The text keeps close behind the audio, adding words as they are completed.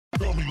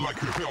Tell me like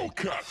a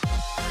Hellcat.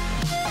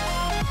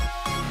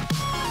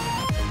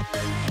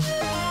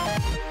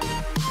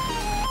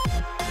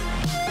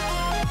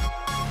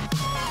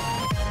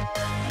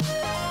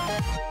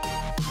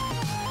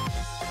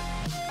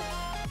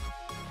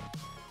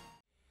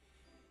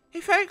 Hey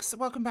folks,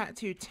 welcome back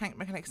to Tank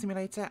Mechanic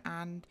Simulator,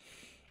 and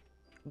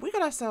we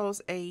got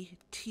ourselves a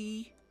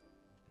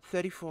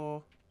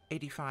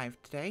T34-85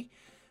 today.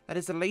 That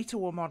is the later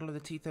war model of the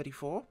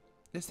T34.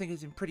 This thing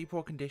is in pretty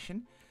poor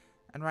condition,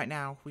 and right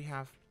now we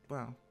have,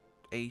 well,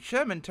 a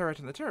Sherman turret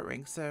on the turret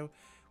ring, so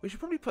we should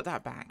probably put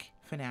that back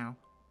for now,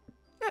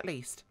 at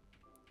least.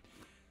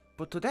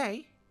 But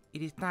today,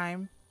 it is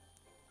time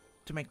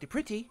to make the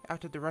pretty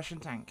out of the Russian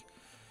tank.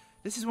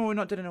 This is one we've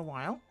not done in a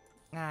while.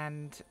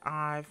 And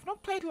I've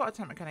not played a lot of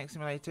Tank Mechanic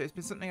Simulator. It's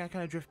been something I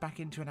kind of drift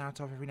back into and out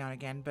of every now and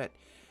again, but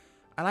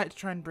I like to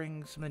try and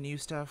bring some of the new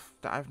stuff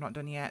that I've not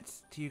done yet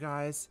to you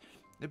guys.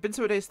 There have been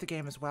some updates to the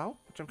game as well,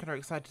 which I'm kind of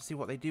excited to see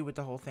what they do with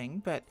the whole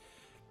thing, but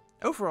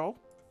overall,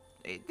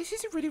 this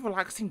is a really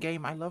relaxing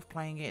game. I love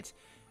playing it,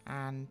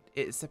 and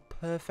it's a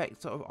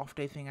perfect sort of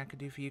off-day thing I could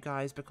do for you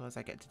guys because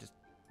I get to just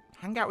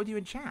hang out with you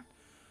and chat.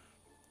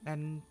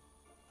 And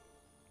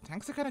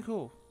tanks are kind of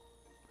cool.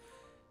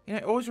 You know,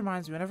 it always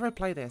reminds me, whenever I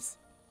play this,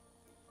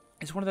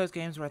 it's one of those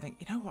games where I think,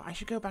 you know what, I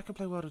should go back and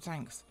play World of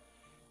Tanks.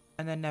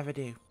 And then never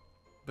do.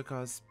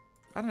 Because,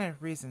 I don't know,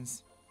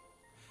 reasons.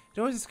 It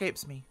always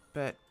escapes me,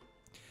 but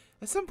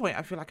at some point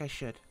I feel like I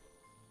should.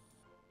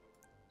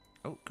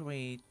 Oh, can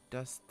we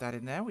dust that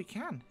in there? We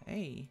can.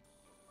 Hey.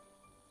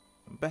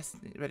 Best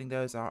betting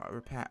those are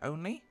repair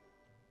only.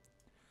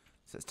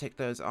 So let's take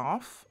those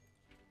off.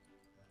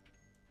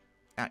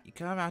 Out you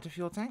come, out of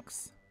fuel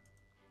tanks.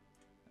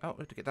 Oh,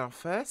 we have to get that off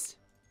first.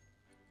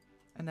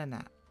 And then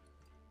that.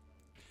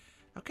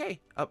 Okay,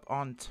 up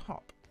on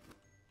top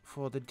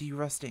for the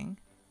derusting.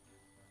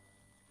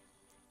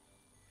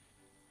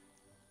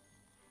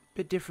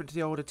 Bit different to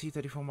the older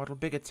T34 model.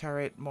 Bigger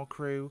turret, more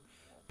crew,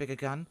 bigger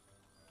gun,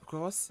 of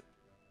course.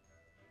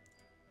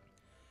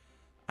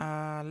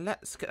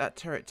 Let's get that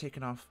turret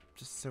taken off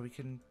just so we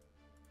can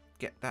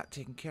get that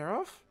taken care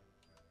of.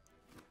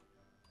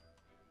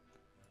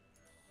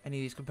 Any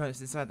of these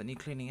components inside that need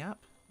cleaning up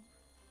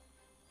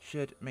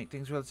should make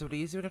things relatively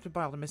easy. We'd have to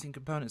buy all the missing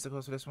components, of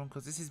course, for this one,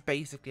 because this is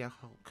basically a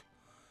Hulk.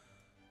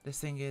 This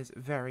thing is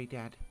very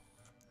dead.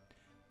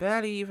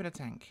 Barely even a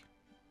tank.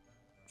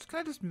 It's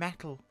kind of just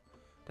metal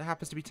that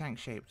happens to be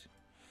tank-shaped.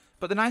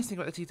 But the nice thing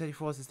about the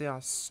T-34s is they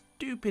are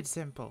stupid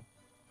simple.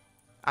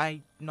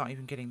 I'm not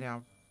even kidding, they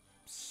are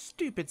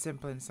stupid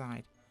simple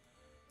inside.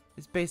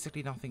 There's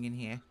basically nothing in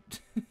here,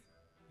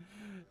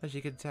 as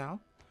you can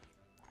tell.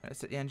 Let's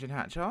set the engine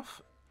hatch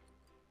off.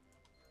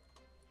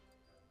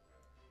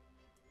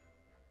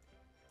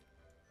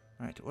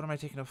 Right, what am I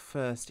taking off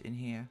first in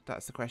here?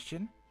 That's the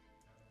question.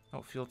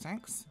 Oh, fuel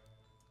tanks.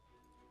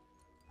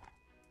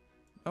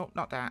 Oh,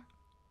 not that.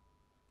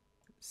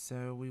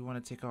 So we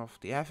want to take off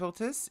the air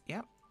filters.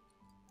 Yep.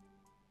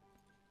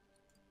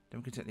 Then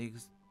we can take the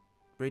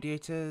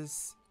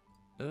radiators.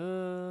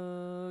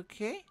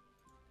 Okay.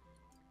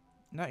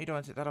 No, you don't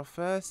want to take that off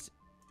first.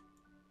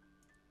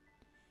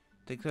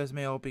 I think those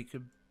may all be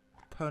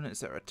components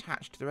that are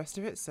attached to the rest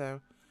of it,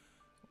 so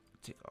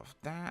take off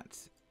that.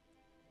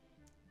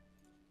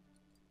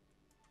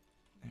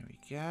 There we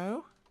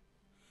go.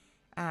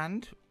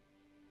 And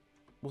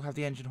we'll have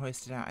the engine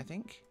hoisted out, I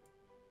think.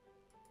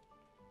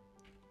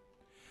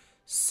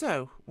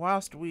 So,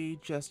 whilst we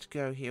just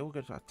go here, we'll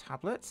go to our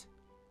tablet.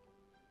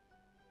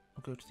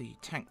 We'll go to the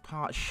tank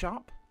parts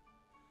shop.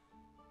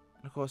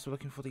 And of course, we're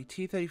looking for the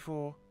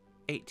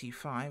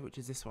T34-85, which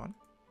is this one.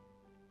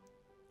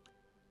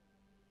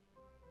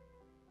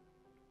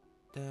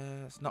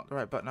 That's not the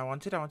right button I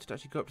wanted. I wanted to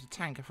actually go up to the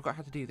tank. I forgot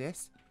how to do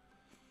this.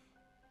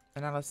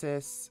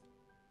 Analysis.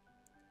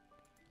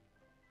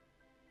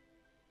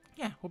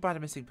 Yeah, we'll buy the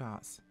missing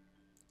parts.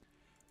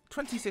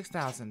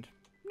 26,000.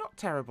 Not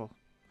terrible.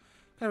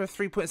 Kind of a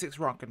 3.6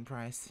 rockin'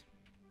 price.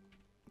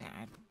 Nah,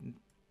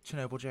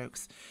 Chernobyl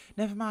jokes.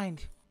 Never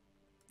mind.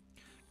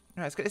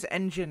 Alright, let's get this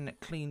engine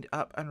cleaned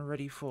up and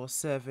ready for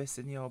service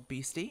in your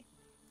beastie.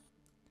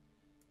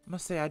 I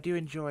must say, I do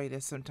enjoy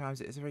this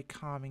sometimes. It's a very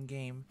calming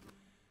game.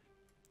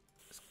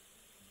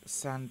 Let's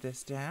sand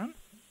this down.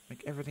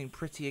 Make everything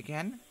pretty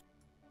again.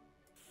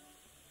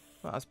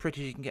 Well, as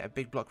pretty as you can get a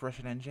big block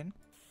Russian engine.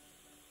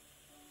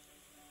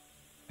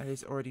 It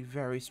is already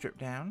very stripped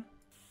down.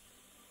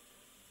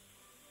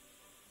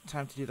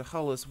 Time to do the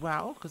hull as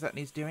well, because that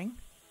needs doing.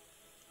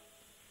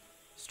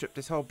 Strip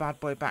this whole bad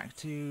boy back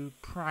to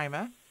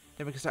primer.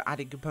 Then we can start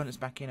adding components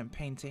back in and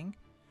painting.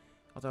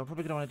 Although I'm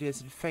probably going to want to do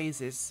this in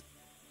phases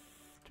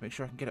to make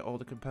sure I can get all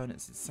the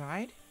components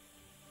inside.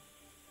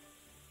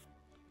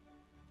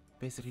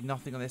 Basically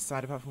nothing on this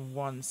side apart from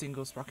one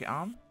single sprocket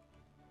arm.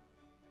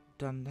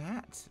 Done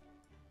that.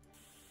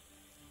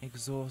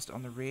 Exhaust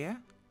on the rear.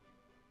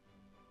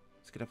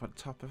 Let's get up on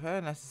top of her,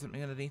 unless there's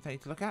something underneath I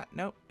need to look at.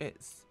 Nope,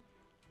 it's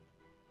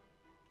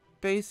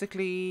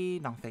basically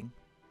nothing.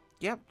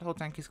 Yep, the whole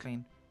tank is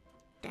clean.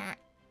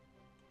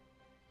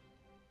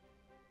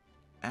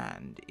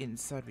 And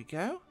inside we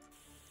go.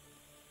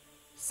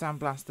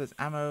 Sandblasters,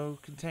 ammo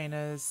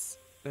containers.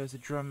 Those are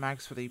drum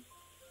mags for the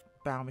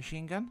bow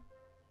machine gun.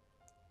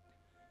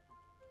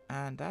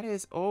 And that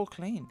is all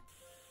clean.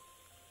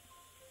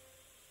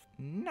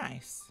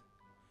 Nice.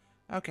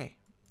 Okay.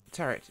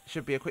 Turret.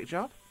 Should be a quick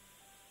job.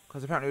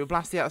 Because apparently we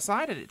blast the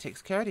outside and it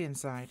takes care of the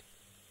inside.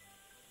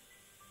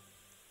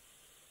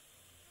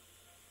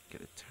 Get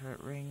the turret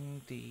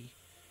ring, the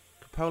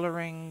cupola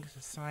ring,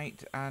 the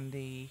sight, and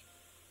the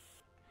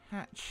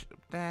hatch up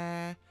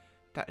there.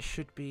 That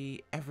should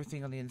be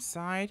everything on the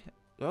inside.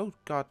 Oh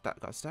god, that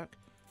got stuck.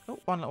 Oh,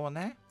 one little one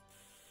there.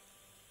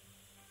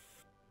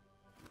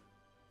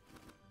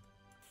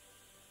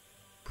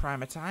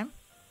 Primer time.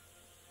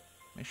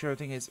 Make sure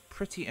everything is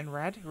pretty and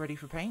red, ready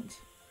for paint.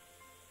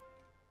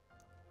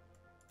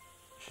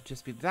 Should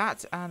just be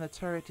that, and the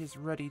turret is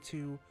ready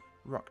to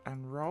rock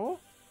and roll.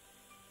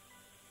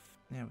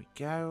 There we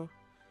go.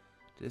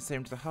 Do the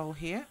same to the hull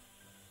here.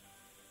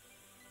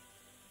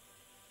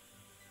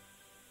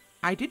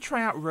 I did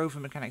try out Rover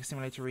Mechanic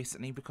Simulator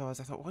recently because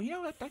I thought, well, you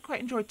know what, I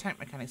quite enjoyed Tank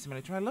Mechanic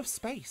Simulator. I love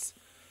space.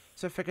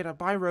 So I figured I'd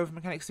buy Rover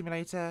Mechanic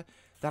Simulator.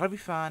 That'll be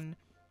fun.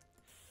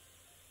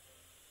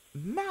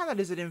 Man, that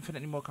is an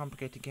infinitely more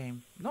complicated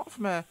game. Not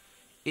from a,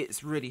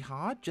 it's really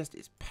hard, just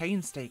it's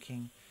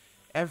painstaking.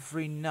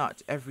 Every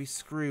nut, every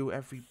screw,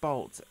 every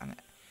bolt. And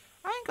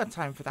I ain't got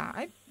time for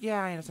that.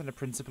 Yeah, I understand the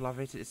principle of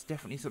it. It's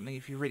definitely something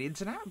if you're really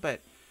into that,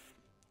 but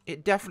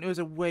it definitely was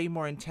a way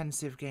more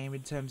intensive game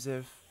in terms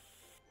of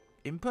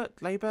input,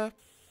 labor,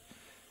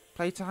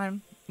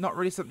 playtime. Not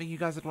really something you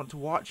guys would want to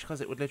watch because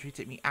it would literally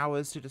take me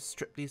hours to just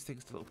strip these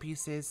things to little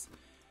pieces.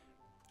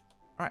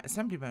 Alright,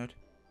 assembly mode.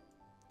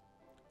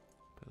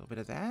 Put a little bit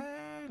of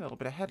there, a little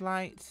bit of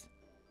headlight.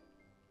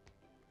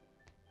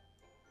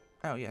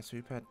 Oh yes, we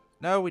repaired.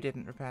 No, we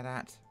didn't repair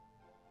that.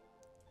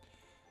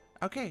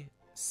 Okay,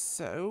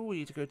 so we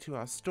need to go to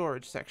our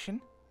storage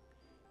section.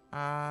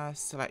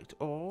 Select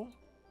all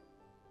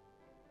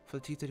for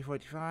the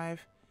T34-85.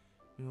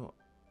 We will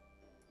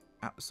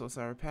outsource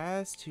our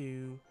repairs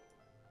to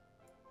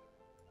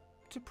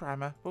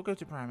primer. We'll go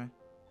to primer.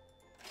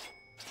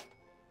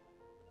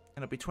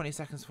 And it'll be 20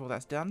 seconds before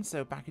that's done,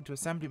 so back into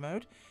assembly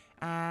mode.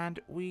 And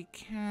we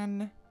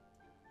can...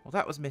 Well,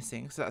 that was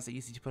missing, so that's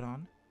easy to put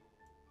on.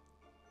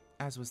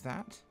 As was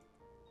that.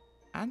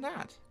 And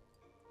that.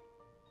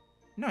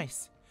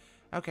 Nice.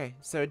 Okay,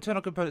 so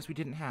internal components we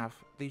didn't have.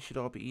 These should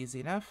all be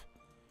easy enough.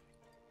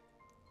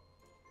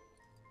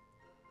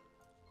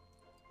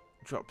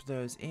 Drop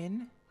those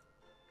in.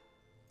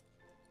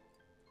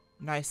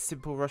 Nice,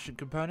 simple Russian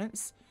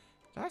components.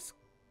 That's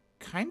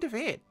kind of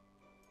it.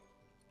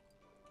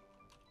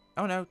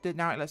 Oh no,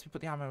 now it lets me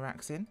put the ammo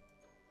racks in.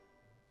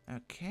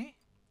 Okay.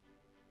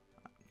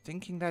 I'm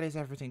thinking that is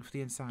everything for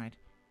the inside.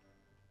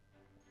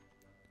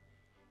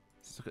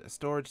 Let's look at the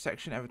storage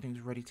section. Everything's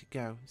ready to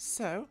go.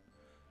 So,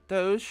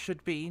 those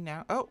should be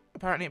now... Oh,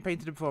 apparently it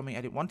painted them for me.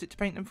 I didn't want it to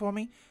paint them for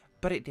me,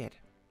 but it did.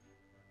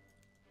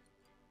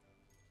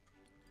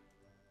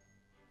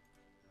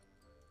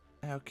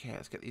 Okay,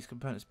 let's get these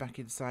components back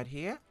inside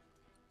here.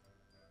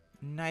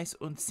 Nice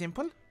and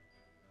simple.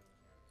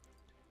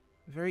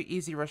 Very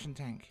easy Russian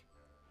tank.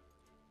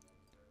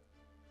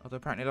 Although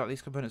apparently a lot of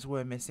these components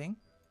were missing.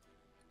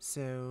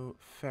 So,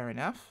 fair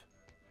enough.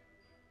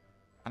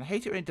 And I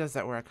hate it when it does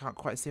that where I can't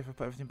quite see if I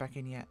put everything back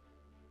in yet.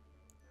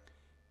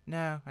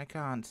 No, I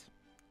can't.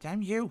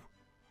 Damn you.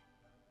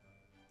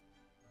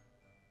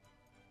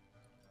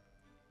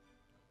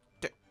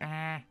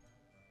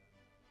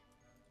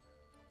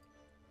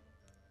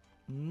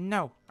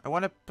 No, I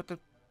want to put the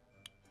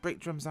brake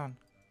drums on.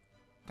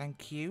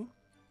 Thank you.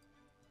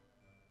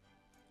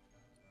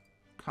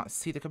 Can't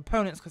see the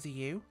components because of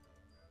you.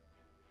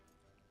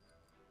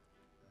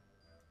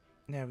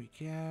 There we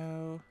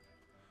go.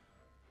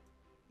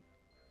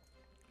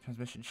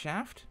 Transmission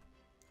shaft.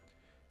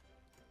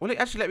 Will it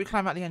actually let me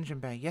climb out the engine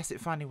bay? Yes,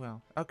 it finally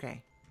will.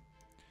 Okay.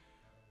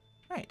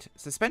 Right,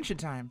 suspension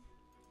time.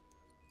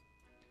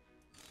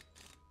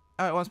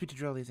 Oh, it wants me to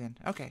drill these in.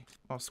 Okay,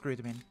 I'll screw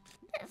them in.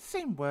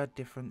 Same word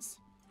difference.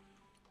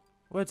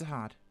 Words are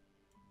hard.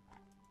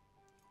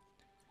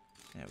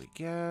 There we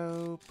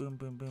go. Boom,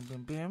 boom, boom,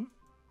 boom, boom.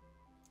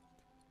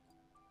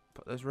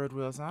 Put those road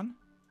wheels on.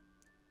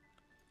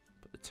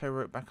 Put the tow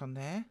rope back on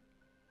there.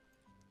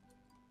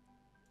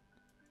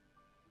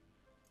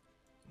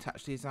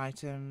 Attach these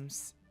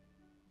items.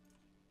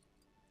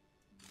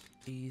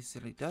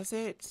 Easily does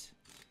it.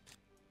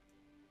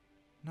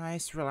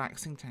 Nice,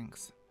 relaxing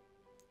tanks.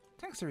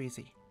 Tanks are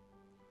easy.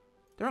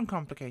 They're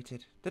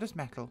uncomplicated. They're just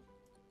metal.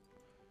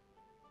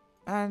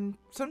 And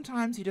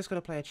sometimes you just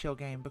gotta play a chill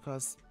game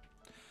because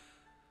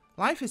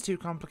life is too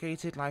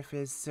complicated. Life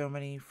is so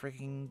many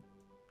freaking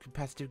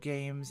competitive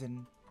games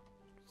and...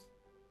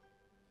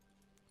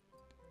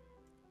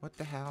 What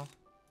the hell?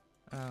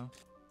 Oh.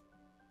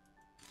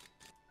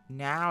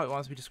 Now it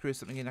wants me to screw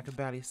something in I can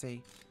barely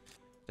see.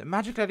 That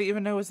magically I didn't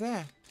even know was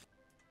there.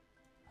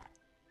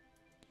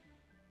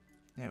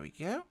 There we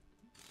go.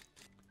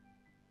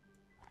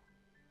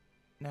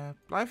 Now,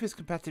 life is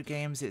competitive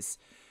games. It's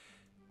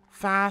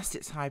fast,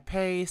 it's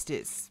high-paced,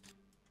 it's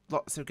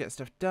lots of get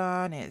stuff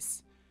done,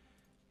 it's,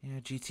 you know,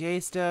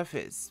 GTA stuff,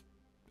 it's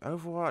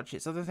Overwatch,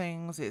 it's other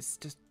things, it's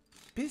just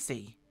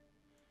busy.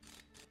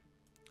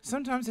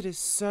 Sometimes it is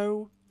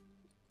so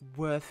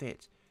worth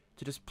it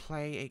to just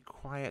play a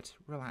quiet,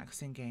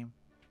 relaxing game.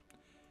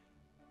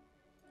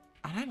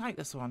 And I like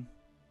this one,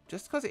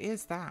 just because it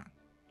is that.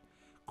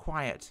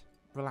 Quiet,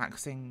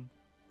 relaxing,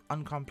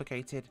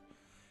 uncomplicated.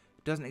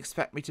 Doesn't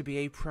expect me to be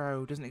a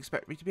pro, doesn't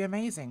expect me to be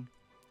amazing.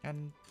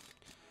 And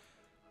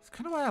it's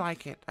kind of why I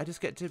like it. I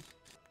just get to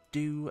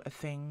do a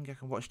thing. I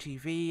can watch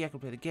TV, I can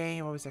play the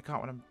game. Obviously I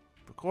can't when I'm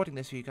recording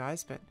this for you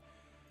guys, but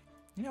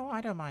you know what,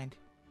 I don't mind.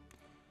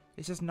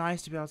 It's just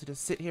nice to be able to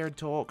just sit here and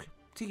talk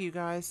to you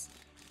guys.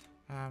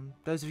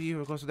 Those of you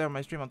who of course were there on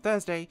my stream on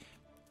Thursday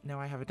know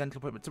I have a dental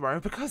appointment tomorrow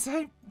because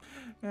I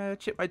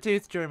chipped my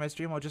tooth during my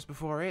stream or just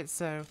before it,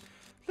 so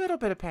a little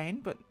bit of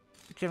pain, but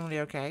generally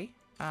okay.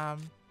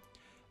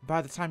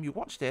 By the time you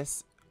watch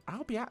this,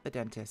 I'll be at the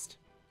dentist.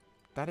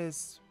 That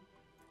is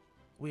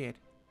weird.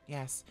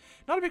 Yes.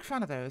 Not a big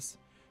fan of those.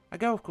 I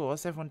go, of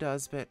course, everyone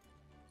does, but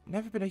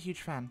never been a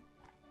huge fan.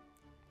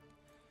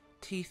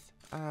 Teeth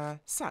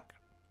suck.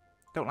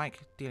 Don't like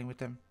dealing with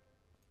them.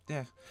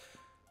 Yeah.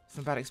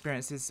 Some bad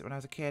experiences when I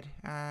was a kid,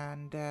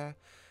 and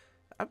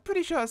I'm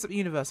pretty sure it's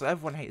universal.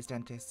 Everyone hates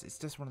dentists. It's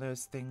just one of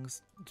those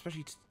things,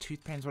 especially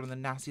tooth pain is one of the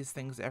nastiest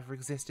things that ever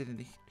existed in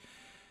the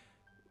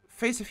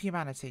face of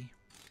humanity.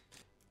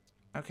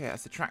 Okay,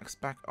 that's the tracks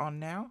back on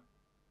now.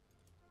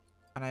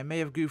 And I may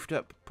have goofed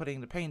up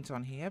putting the paint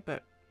on here,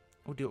 but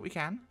we'll do what we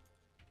can.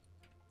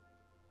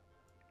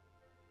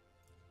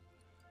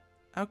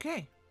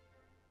 Okay.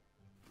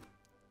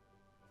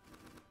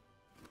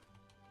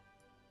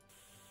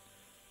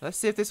 Let's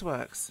see if this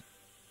works.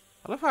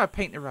 I love how I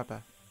paint the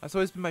rubber. That's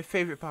always been my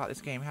favourite part of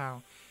this game,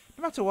 how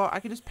no matter what, I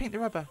can just paint the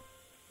rubber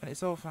and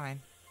it's all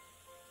fine.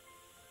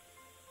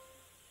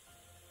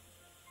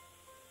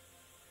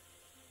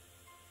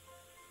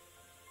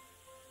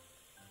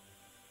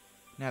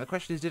 Now the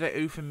question is, did I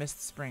oof and miss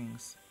the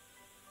springs?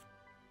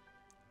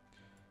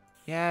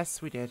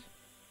 Yes, we did.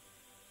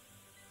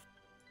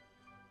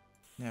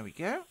 There we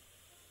go.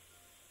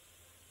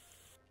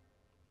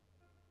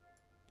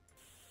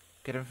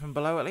 Get him from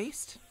below at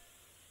least.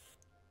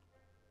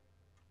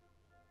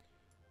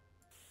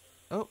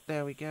 Oh,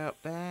 there we go, up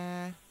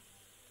there.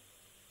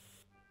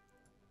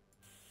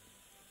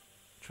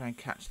 Try and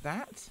catch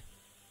that.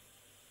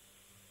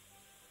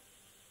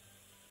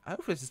 I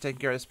hope this is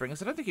taking care of the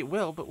springs. I don't think it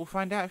will, but we'll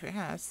find out if it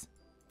has.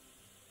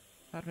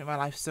 That'd make my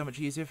life so much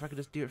easier if I could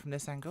just do it from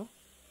this angle.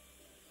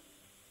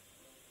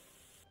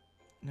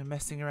 No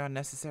messing around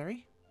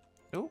necessary.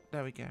 Oh,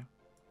 there we go.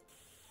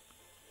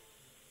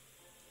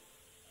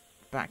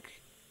 Back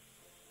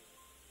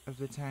of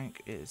the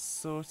tank is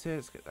sorted.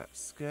 Let's get that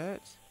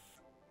skirt.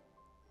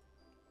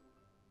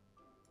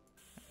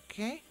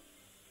 Okay.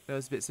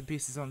 Those bits and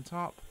pieces on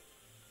top.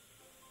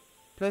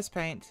 Plus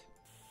paint.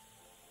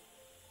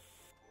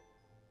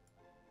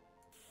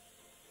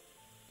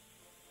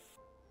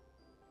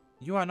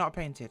 You are not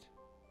painted.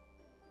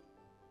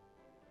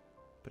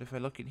 But if I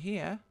look in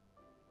here...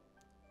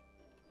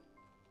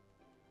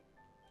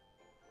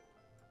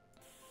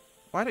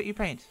 Why don't you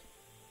paint?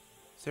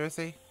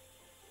 Seriously?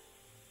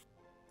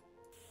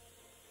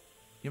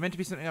 You're meant to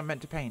be something I'm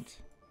meant to paint.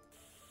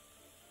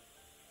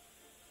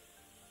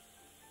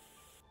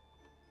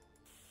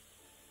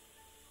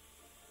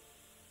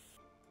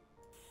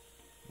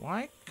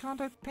 Why can't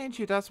I paint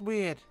you? That's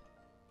weird.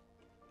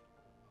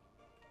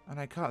 And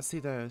I can't see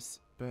those,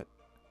 but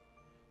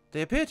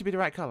they appear to be the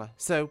right colour.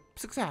 So,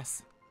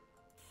 success.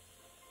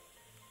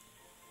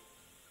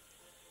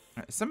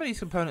 Right, some of these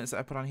components that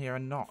I put on here are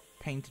not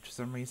painted for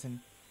some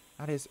reason.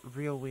 That is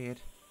real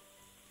weird.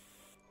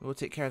 We'll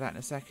take care of that in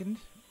a second.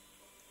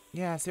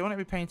 Yeah, so it won't let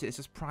me paint it, it's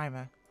just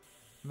primer.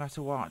 No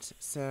matter what.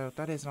 So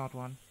that is an odd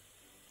one.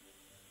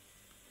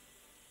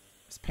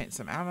 Let's paint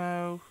some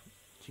ammo.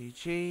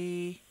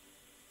 GG.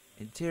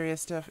 Interior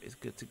stuff is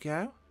good to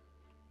go.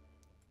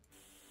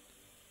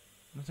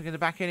 Nothing in the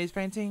back end he's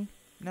painting?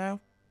 No?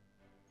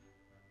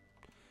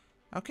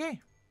 Okay.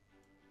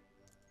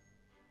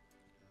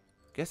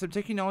 Guess I'm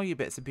taking all your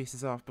bits and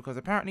pieces off because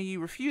apparently you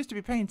refuse to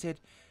be painted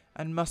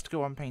and must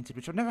go unpainted,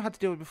 which I've never had to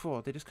deal with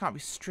before. They just can't be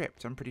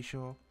stripped, I'm pretty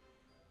sure.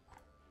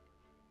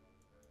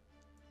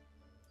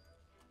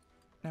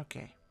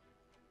 Okay.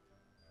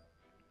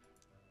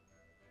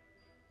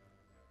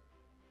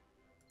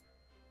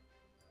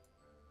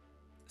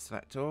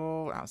 Select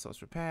all,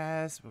 outsource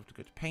repairs. We'll have to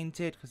go to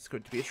painted because it's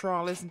going to be a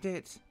trial, isn't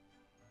it?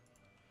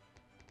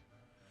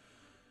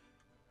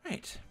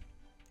 Right.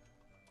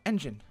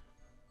 Engine.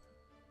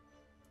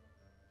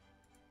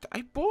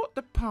 I bought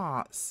the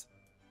parts.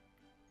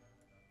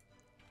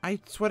 I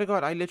swear to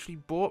God, I literally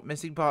bought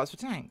missing parts for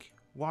tank.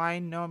 Why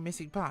no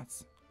missing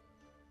parts?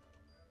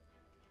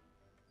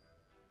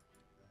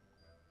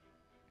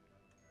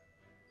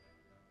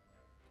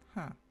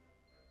 Huh.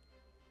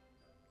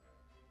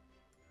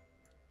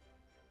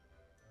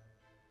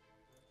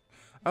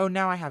 Oh,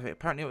 now I have it.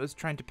 Apparently it was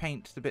trying to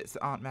paint the bits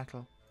that aren't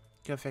metal.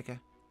 Go figure.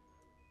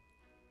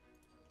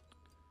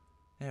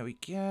 There we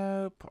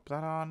go. Pop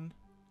that on.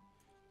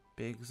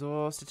 Big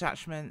exhaust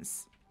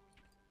attachments.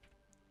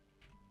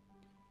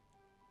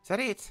 Is that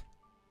it?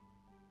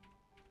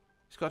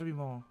 There's got to be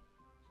more.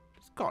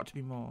 There's got to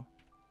be more.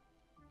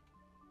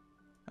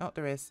 Oh,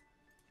 there is.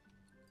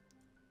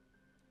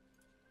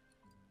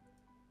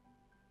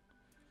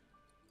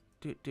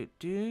 Oh,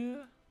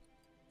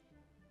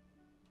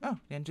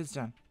 the engine's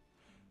done.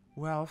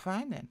 Well,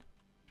 fine then.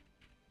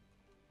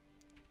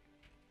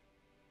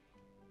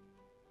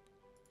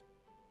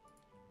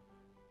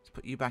 Let's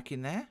put you back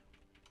in there.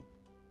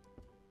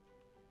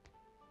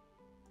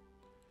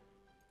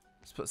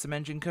 Let's put some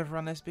engine cover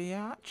on this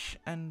biatch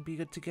and be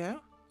good to go.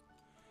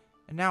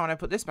 And now when I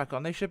put this back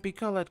on, they should be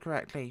coloured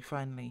correctly,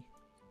 finally.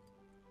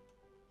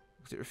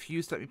 Because it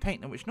refused to let me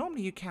paint them, which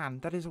normally you can.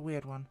 That is a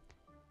weird one.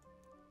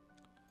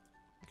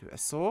 Give it a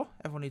saw.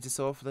 Everyone needs a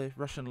saw for the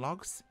Russian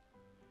logs.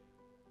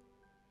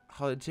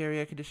 Hull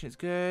interior condition is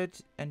good.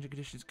 Engine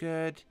condition is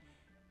good.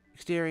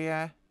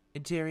 Exterior,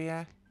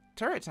 interior,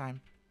 turret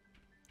time.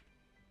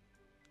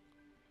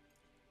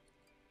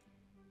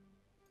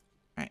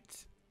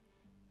 Right.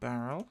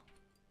 Barrel.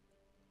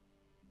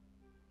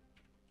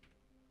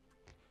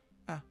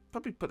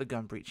 Probably put the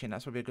gun breech in.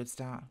 That's probably a good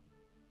start.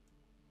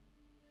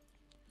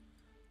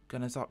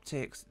 Gunner's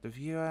optics. The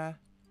viewer.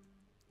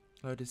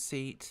 Loader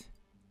seat.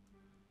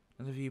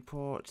 Another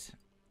viewport.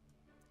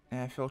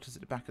 Air filters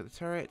at the back of the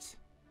turret.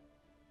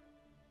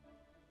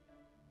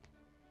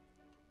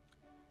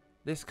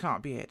 This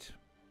can't be it.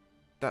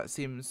 That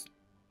seems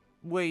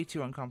way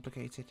too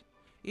uncomplicated.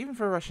 Even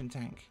for a Russian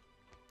tank.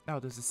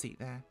 Oh, there's a seat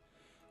there.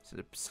 So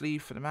the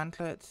sleeve for the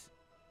mantlet.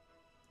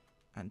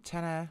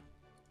 Antenna.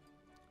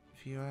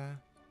 Viewer.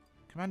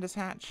 Commander's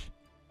hatch.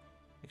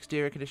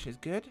 Exterior condition is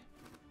good.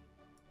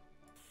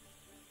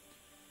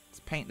 Let's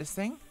paint this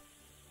thing.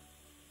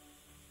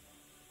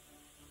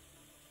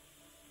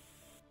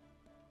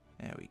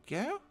 There we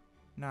go.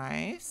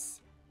 Nice.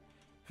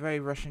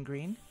 Very Russian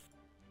green.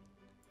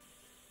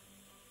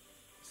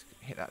 Let's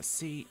hit that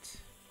seat.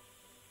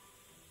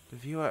 The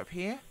viewer up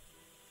here.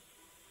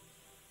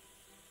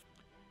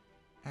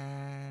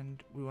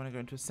 And we want to go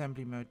into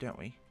assembly mode, don't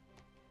we?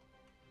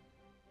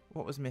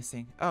 What was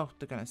missing? Oh,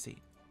 the gunner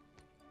seat.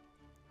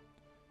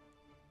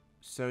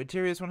 So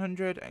interior is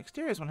 100,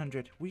 exterior is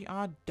 100. We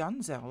are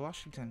Dunzel,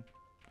 Washington.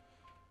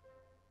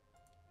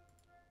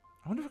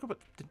 I wonder if I could put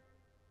the...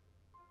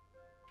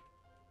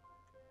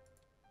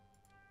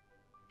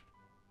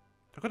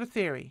 I've got a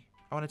theory.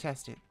 I want to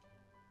test it.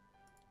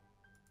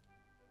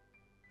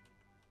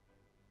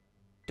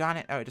 Darn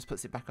it. Oh, it just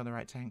puts it back on the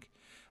right tank.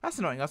 That's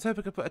annoying. I was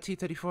hoping I could put a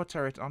T34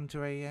 turret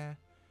onto a...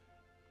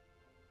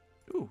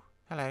 Ooh,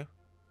 hello.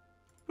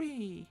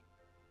 Whee!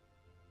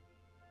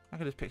 I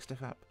can just pick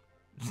stuff up.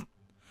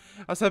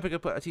 I was hoping I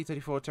could put a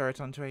T34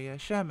 turret onto a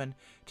Sherman.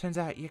 Turns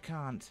out you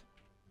can't.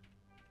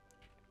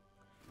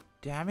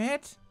 Damn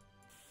it.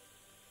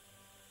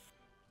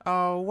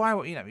 Oh, why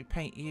won't you let me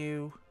paint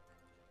you?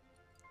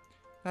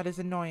 That is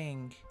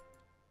annoying.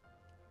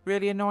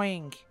 Really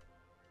annoying.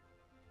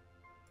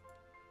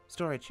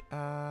 Storage.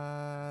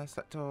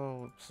 Select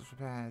all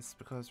repairs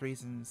because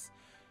reasons.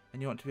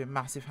 And you want to be a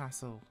massive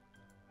hassle.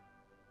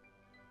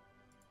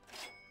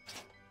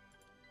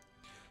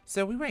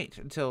 So we wait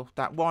until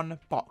that one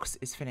box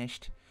is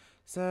finished.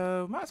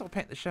 So might as well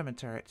paint the Sherman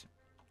turret.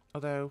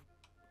 Although,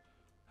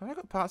 have I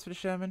got parts for the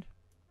Sherman?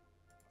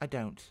 I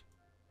don't.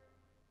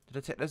 Did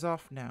I take those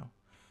off? No.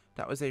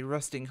 That was a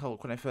rusting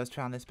hulk when I first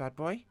found this bad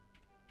boy.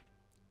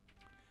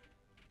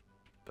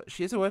 But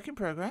she is a work in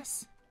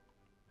progress.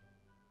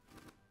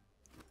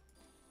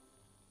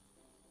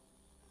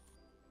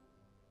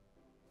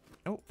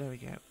 Oh, there we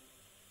go.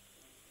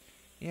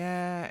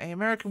 Yeah, an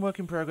American work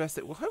in progress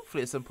that will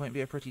hopefully at some point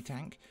be a pretty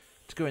tank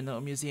to go in the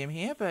little museum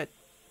here, but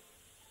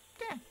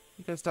yeah,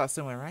 you gotta start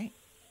somewhere, right?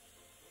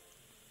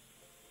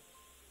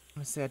 I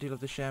must say I do love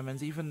the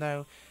Shermans, even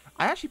though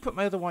I actually put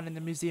my other one in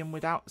the museum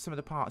without some of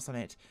the parts on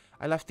it.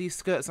 I left these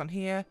skirts on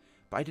here,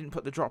 but I didn't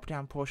put the drop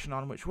down portion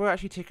on, which were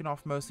actually taken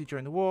off mostly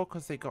during the war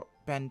because they got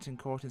bent and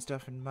caught and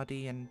stuff and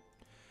muddy and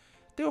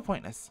they were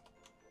pointless.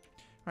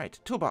 Right,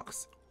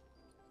 toolbox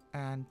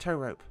and tow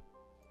rope.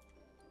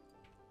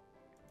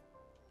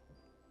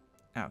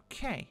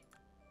 Okay.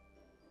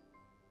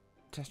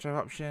 Test drive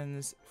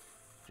options.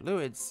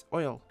 Fluids.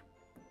 Oil.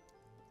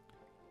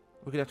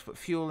 We're going to have to put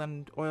fuel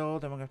and oil.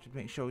 Then we're going to have to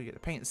make sure we get the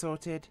paint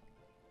sorted.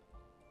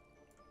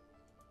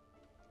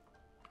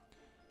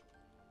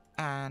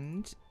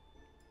 And...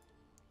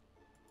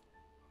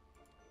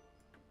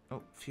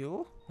 oh,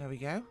 fuel. There we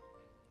go.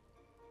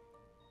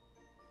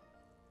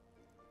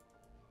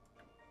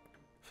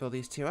 Fill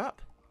these two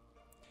up.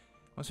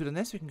 Once we've done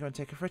this, we can go and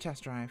take it for a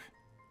test drive.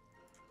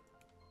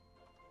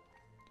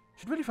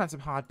 Should really find some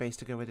hard base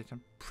to go with it.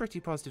 I'm pretty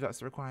positive that's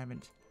the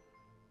requirement.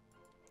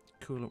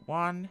 Coolant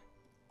 1.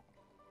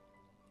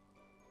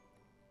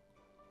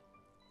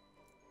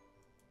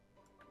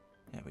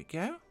 There we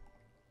go.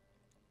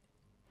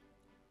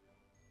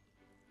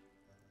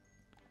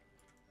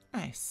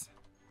 Nice.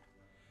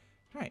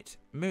 Right,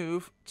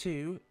 move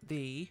to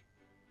the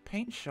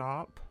paint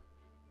shop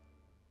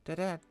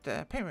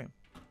Paint room.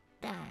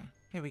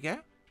 Here we go.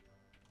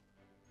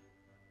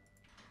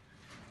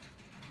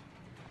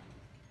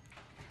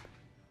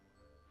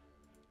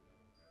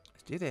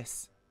 Let's do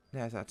this.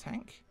 There's our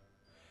tank.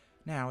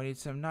 Now we need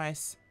some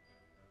nice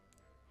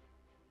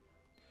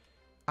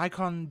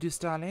icon du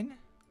Stalin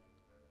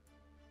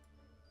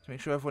to make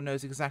sure everyone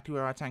knows exactly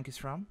where our tank is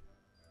from.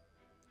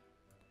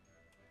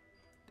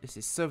 This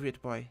is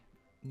Soviet boy.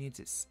 Needs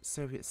its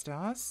Soviet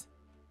stars.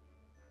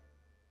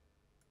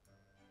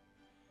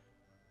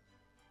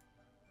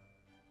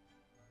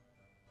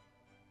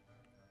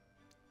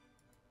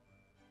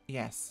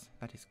 Yes,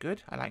 that is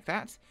good. I like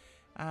that.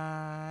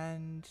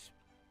 And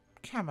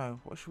camo.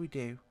 What should we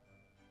do?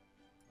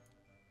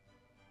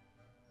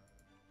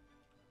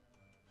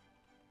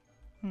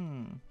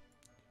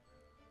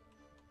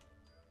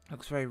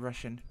 Looks very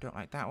Russian. Don't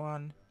like that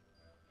one.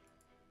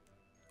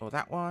 Or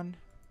that one.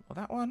 Or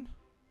that one.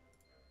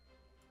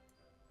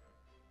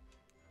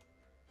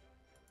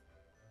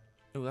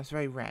 Oh, that's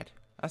very red.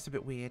 That's a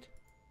bit weird.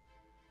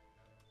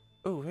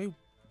 Oh, very,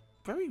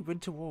 very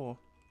Winter War.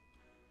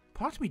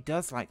 Part of me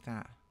does like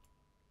that.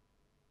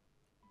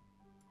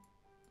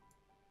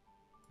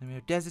 Then we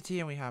have deserty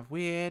and we have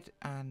weird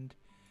and...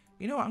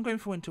 You know what? I'm going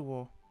for Winter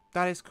War.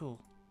 That is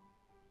cool.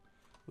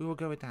 We will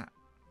go with that.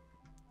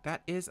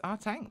 That is our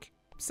tank.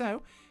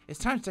 So, it's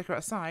time to take her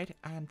outside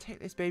and take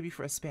this baby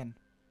for a spin.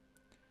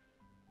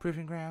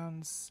 Proving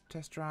grounds,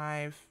 test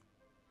drive.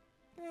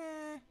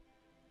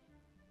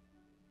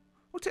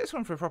 We'll take this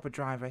one for a proper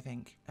drive, I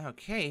think.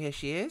 Okay, here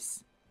she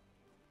is.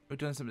 We've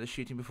done some of the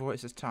shooting before.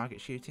 It's just target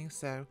shooting,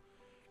 so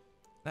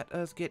let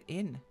us get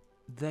in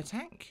the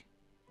tank.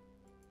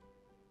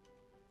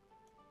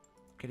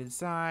 Get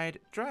inside.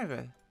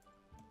 Driver.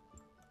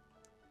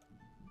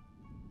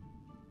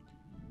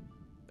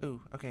 Oh,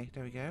 okay,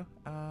 there we go.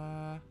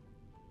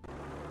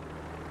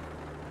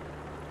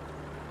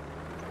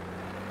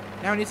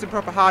 Now we need some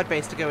proper hard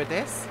base to go with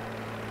this.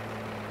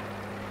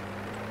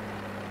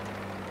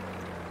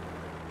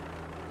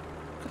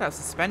 Look at that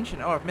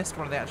suspension. Oh, I've missed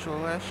one of the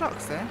actual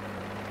shocks there.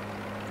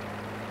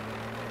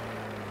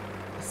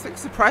 This thing's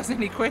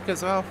surprisingly quick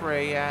as well for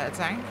a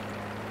tank.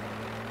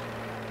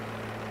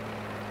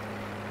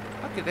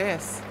 Look at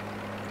this.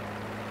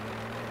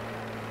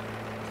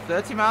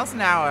 30 miles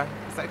an hour.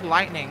 It's like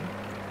lightning.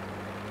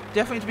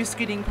 Definitely to be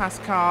skidding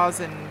past cars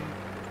and,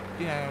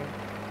 you know,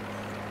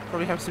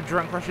 probably have some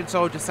drunk Russian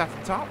soldiers sat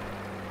on top.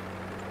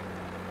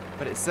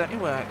 But it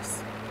certainly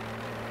works.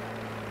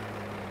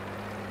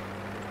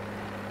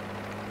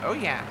 Oh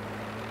yeah.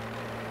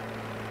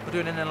 We're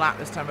doing it in a lap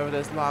this time over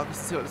those logs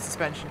to see what the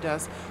suspension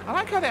does. I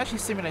like how they actually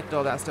simulated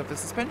all that stuff. The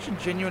suspension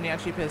genuinely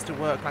actually appears to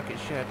work like it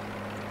should.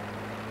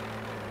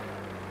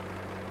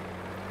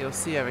 You'll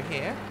see over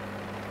here.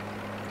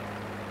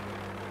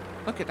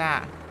 Look at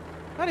that.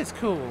 That is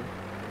cool.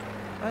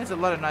 There's a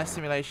lot of nice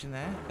simulation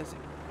there.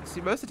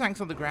 See, most of the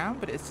tank's on the ground,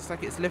 but it's just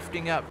like it's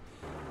lifting up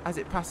as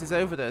it passes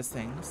over those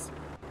things.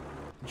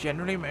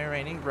 Generally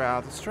remaining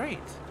rather straight.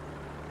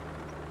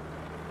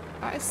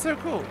 That is so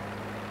cool.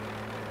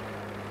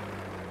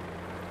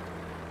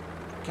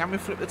 Can we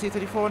flip the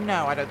T34?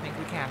 No, I don't think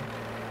we can.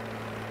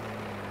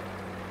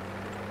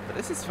 But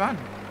this is fun.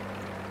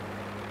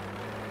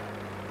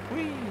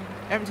 Whee!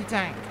 Empty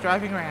tank,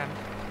 driving around.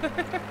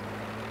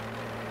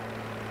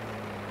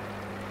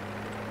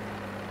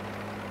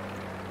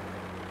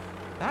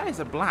 That is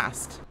a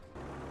blast.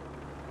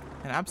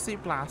 An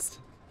absolute blast.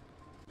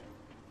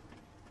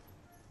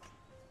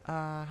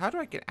 How do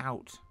I get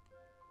out?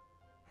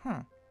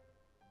 Huh.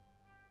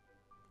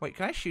 Wait,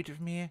 can I shoot it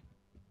from here?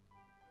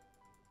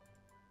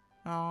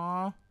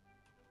 Aww.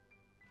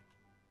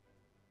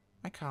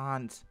 I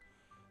can't.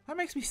 That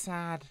makes me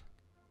sad.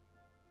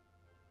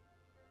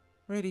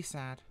 Really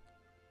sad.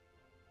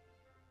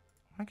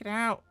 I get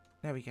out.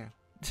 There we go.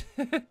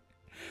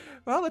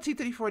 Well, the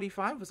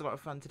T34-85 was a lot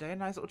of fun today. A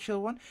nice little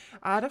chill one.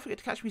 Don't forget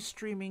to catch me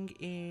streaming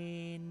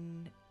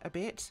in a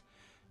bit.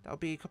 That'll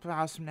be a couple of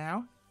hours from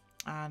now.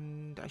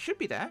 And I should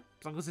be there,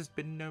 as long as there's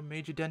been no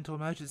major dental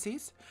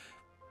emergencies.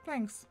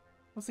 Thanks.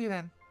 We'll see you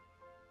then.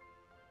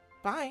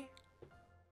 Bye.